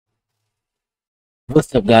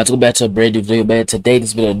What's up, guys? Welcome back to a brand new video, man. Today,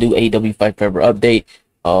 there's been a new AEW Fight Forever update.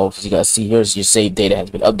 As you guys see, here's your save data has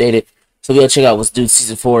been updated. So, we gotta check out what's new.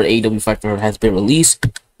 Season 4 AEW Fight Forever has been released.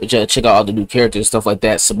 We gotta check out all the new characters and stuff like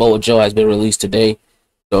that. Samoa Joe has been released today. You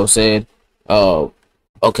know what I'm saying?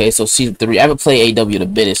 Okay, so Season 3. I haven't played AEW in a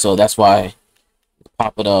minute, so that's why it's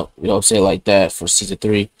popping up, you know what I'm saying, like that for Season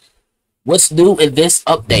 3. What's new in this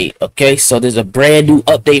update? Okay, so there's a brand new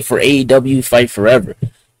update for AEW Fight Forever.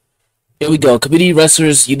 Here we go. Community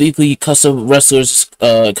wrestlers, uniquely custom wrestlers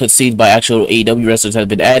conceived by actual AEW wrestlers has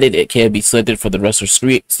been added. It can be selected for the wrestler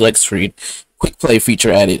select screen. Quick play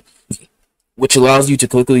feature added, which allows you to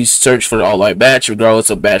quickly search for an online match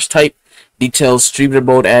regardless of match type. Details streamer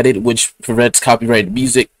mode added, which prevents copyrighted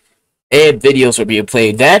music and videos from being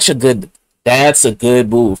played. That's a good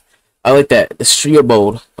move. I like that. The streamer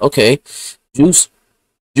mode. Okay.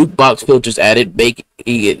 Jukebox filters added, making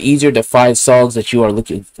it easier to find songs that you are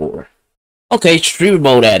looking for. Okay, streamer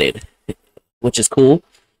mode added, which is cool.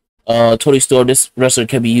 Tony Storm, this wrestler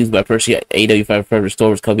can be used by purchasing AEW Fight Forever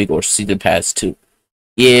Storm's coming or Season Pass 2.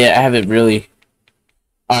 Yeah, I haven't really.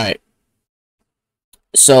 Alright.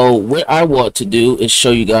 So, what I want to do is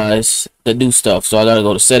show you guys the new stuff. So, I gotta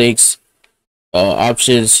go to settings,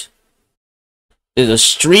 options. There's a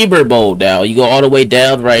streamer mode now. You go all the way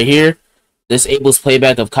down right here. Disables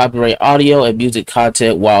playback of copyright audio and music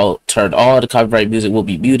content while turned on. The copyright music will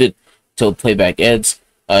be muted until playback ends.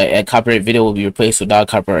 And copyright video will be replaced with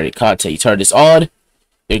non-copyrighted content. You turn this on,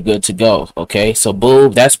 you're good to go. Okay, so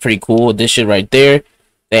boom, that's pretty cool addition right there.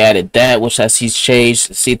 They added that, which I see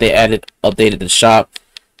changed. See if they updated the shop.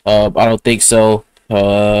 I don't think so.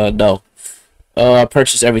 No. I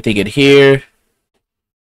purchased everything in here.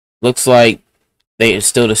 Looks like it's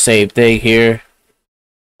still the same thing here.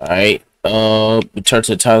 All right. Return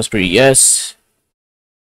to the title screen. Yes.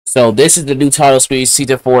 So this is the new title screen,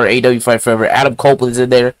 Season 4, AEW Fight Forever. Adam Copeland is in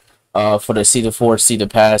there for the Season 4 Season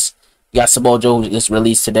Pass. We got Samoa Joe just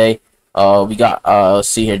released today. We got, let's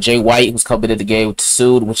see here, Jay White, who's coming in the game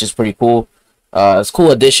soon, which is pretty cool. It's a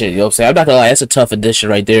cool addition, you know what I'm saying? I'm not gonna lie, that's a tough addition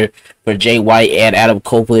right there for Jay White and Adam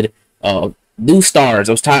Copeland. New stars.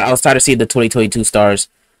 I was tired of seeing the 2022 stars.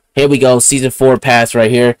 Here we go, Season 4 Pass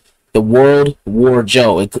right here. The World War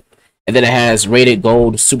Joe. And then it has Rated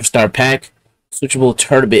Gold Superstar Pack. Switchable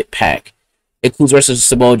Tournament Pack. Includes wrestlers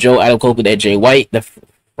Samoa Joe, Adam Copeland, and Jay White. The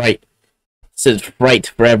Fight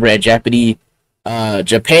Forever at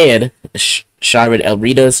Japan Sharon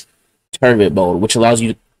Elrida's Tournament Mode, which allows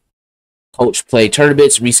you to coach, play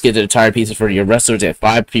tournaments, reskin the entire pieces for your wrestlers, and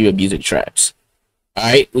 5 premium music tracks.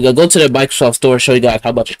 Alright, we're going to go to the Microsoft Store and show you guys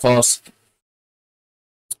how much it costs.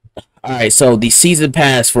 Alright, so the Season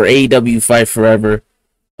Pass for AEW Fight Forever.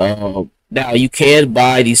 Now, you can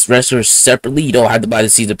buy these wrestlers separately. You don't have to buy the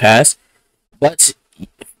Season Pass. But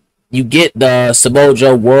you get the Samoa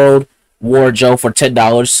Joe World War Joe for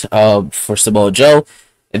 $10 for Samoa Joe.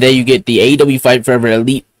 And then you get the AEW Fight Forever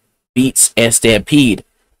Elite Beats and Stampede.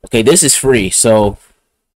 Okay, this is free. So,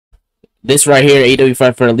 this right here, AEW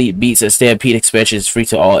Fight Forever Elite Beats and Stampede expansion is free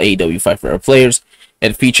to all AEW Fight Forever players.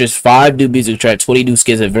 And features 5 new music tracks, 20 new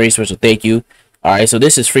skins, and very special thank you. Alright, so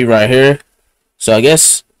this is free right here. So, I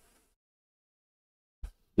guess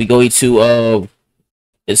we going to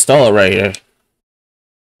install it right here.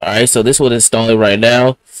 Alright, so this one installing right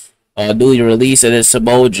now. Newly released, and then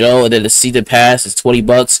Samoa Joe, and then the Season Pass is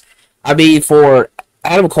 $20. I mean, for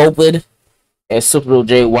Adam Copeland and Super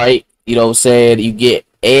Jay White, you know what I'm saying, you get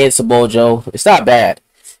and Samoa Joe, it's not bad.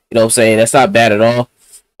 You know what I'm saying? That's not bad at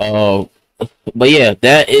all. But yeah,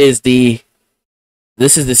 this is the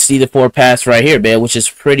Season 4 Pass right here, man, which is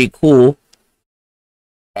pretty cool.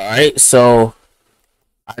 Alright, so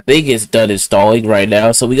I think it's done installing right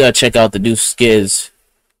now, so we gotta check out the new skins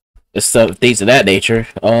and stuff, things of that nature.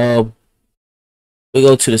 We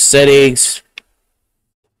go to the settings.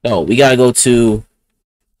 No, we gotta go to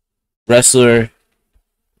wrestler,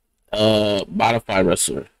 modify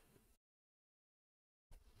wrestler.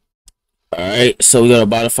 Alright, so we gotta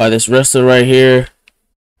modify this wrestler right here.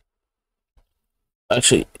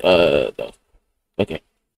 Actually, no. Okay.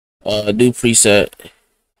 New preset.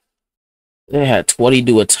 They had 20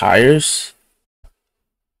 new attires.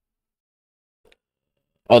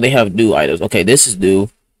 Oh, they have new items. Okay, this is new.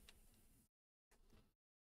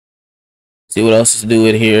 See what else is new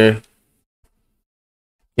in here.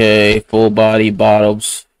 Okay, full body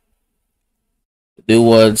bottoms. New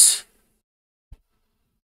ones.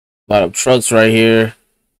 Bottom trunks right here.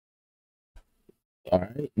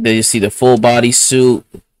 Alright. Then you see the full body suit.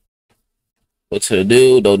 Go to the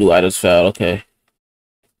new. No new items found. Okay.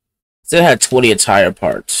 Still had 20 attire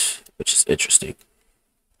parts, which is interesting.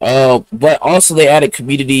 But also they added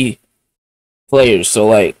community players. So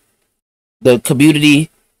like the community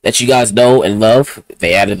that you guys know and love,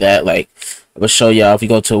 they added that. Like I'm gonna show y'all if you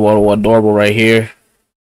go to 101 normal right here.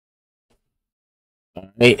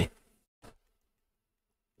 Alright.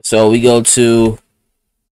 So we go to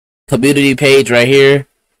community page right here.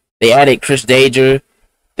 They added Chris Danger,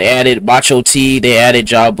 they added Macho T, they added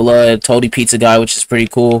John Blood, Tony Pizza Guy, which is pretty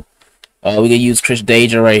cool. We can use Chris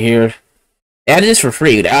Danger right here. They added this for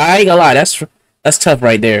free. I ain't gonna lie, that's tough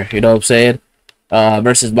right there. You know what I'm saying?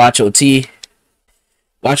 Versus Macho T.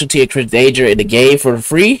 Macho T and Chris Danger in the game for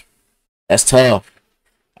free. That's tough.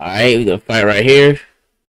 Alright, we gonna fight right here.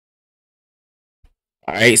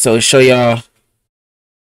 Alright, so show y'all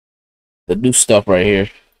the new stuff right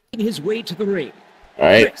here. His way to the ring.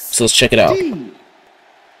 Alright, so let's check it out.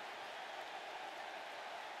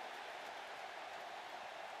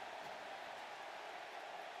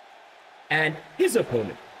 And his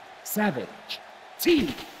opponent, Savage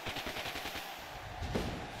T.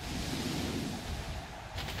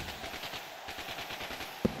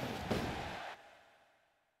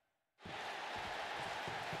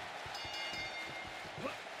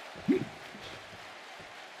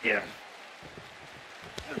 Yeah.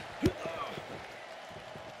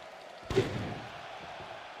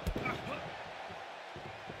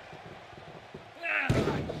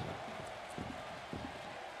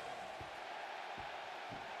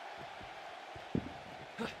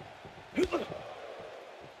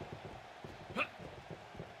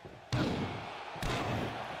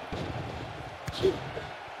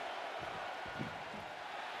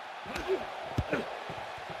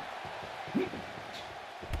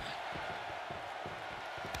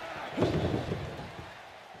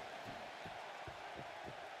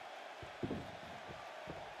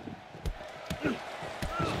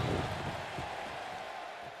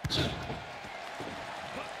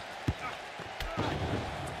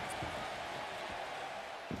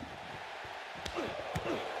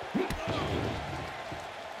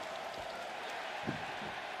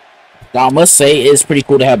 Now, I must say, it's pretty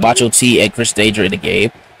cool to have Macho T and Chris Danger in the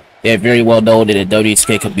game. They're very well known in the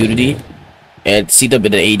WXK community. And see them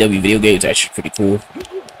in the AEW video game is actually pretty cool.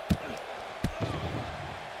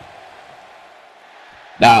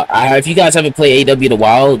 Now, if you guys haven't played AEW in a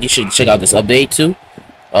while, you should check out this update too.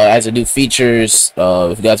 As a new features,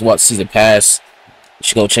 if you guys want Season Pass, you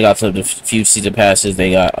should go check out some of the few Season Passes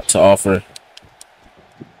they got to offer.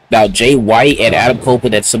 Now, Jay White and Adam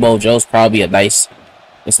Copeland and Samoa Joe's probably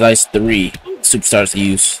it's a nice 3 superstars to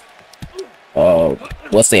use.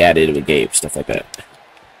 Once they added into the game, stuff like that.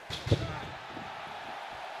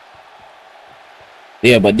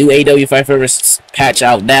 Yeah, but new AEW Fight Forever patch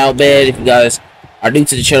out now, man. If you guys are new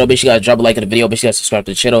to the channel, make sure you guys drop a like on the video. Make sure you guys subscribe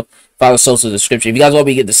to the channel. Follow the social description. If you guys want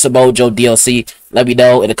me to get the Samoa Joe DLC, let me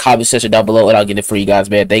know in the comment section down below, and I'll get it for you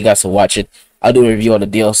guys, man. Thank you guys for watching. I'll do a review on the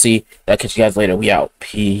DLC. I'll catch you guys later. We out.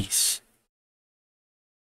 Peace.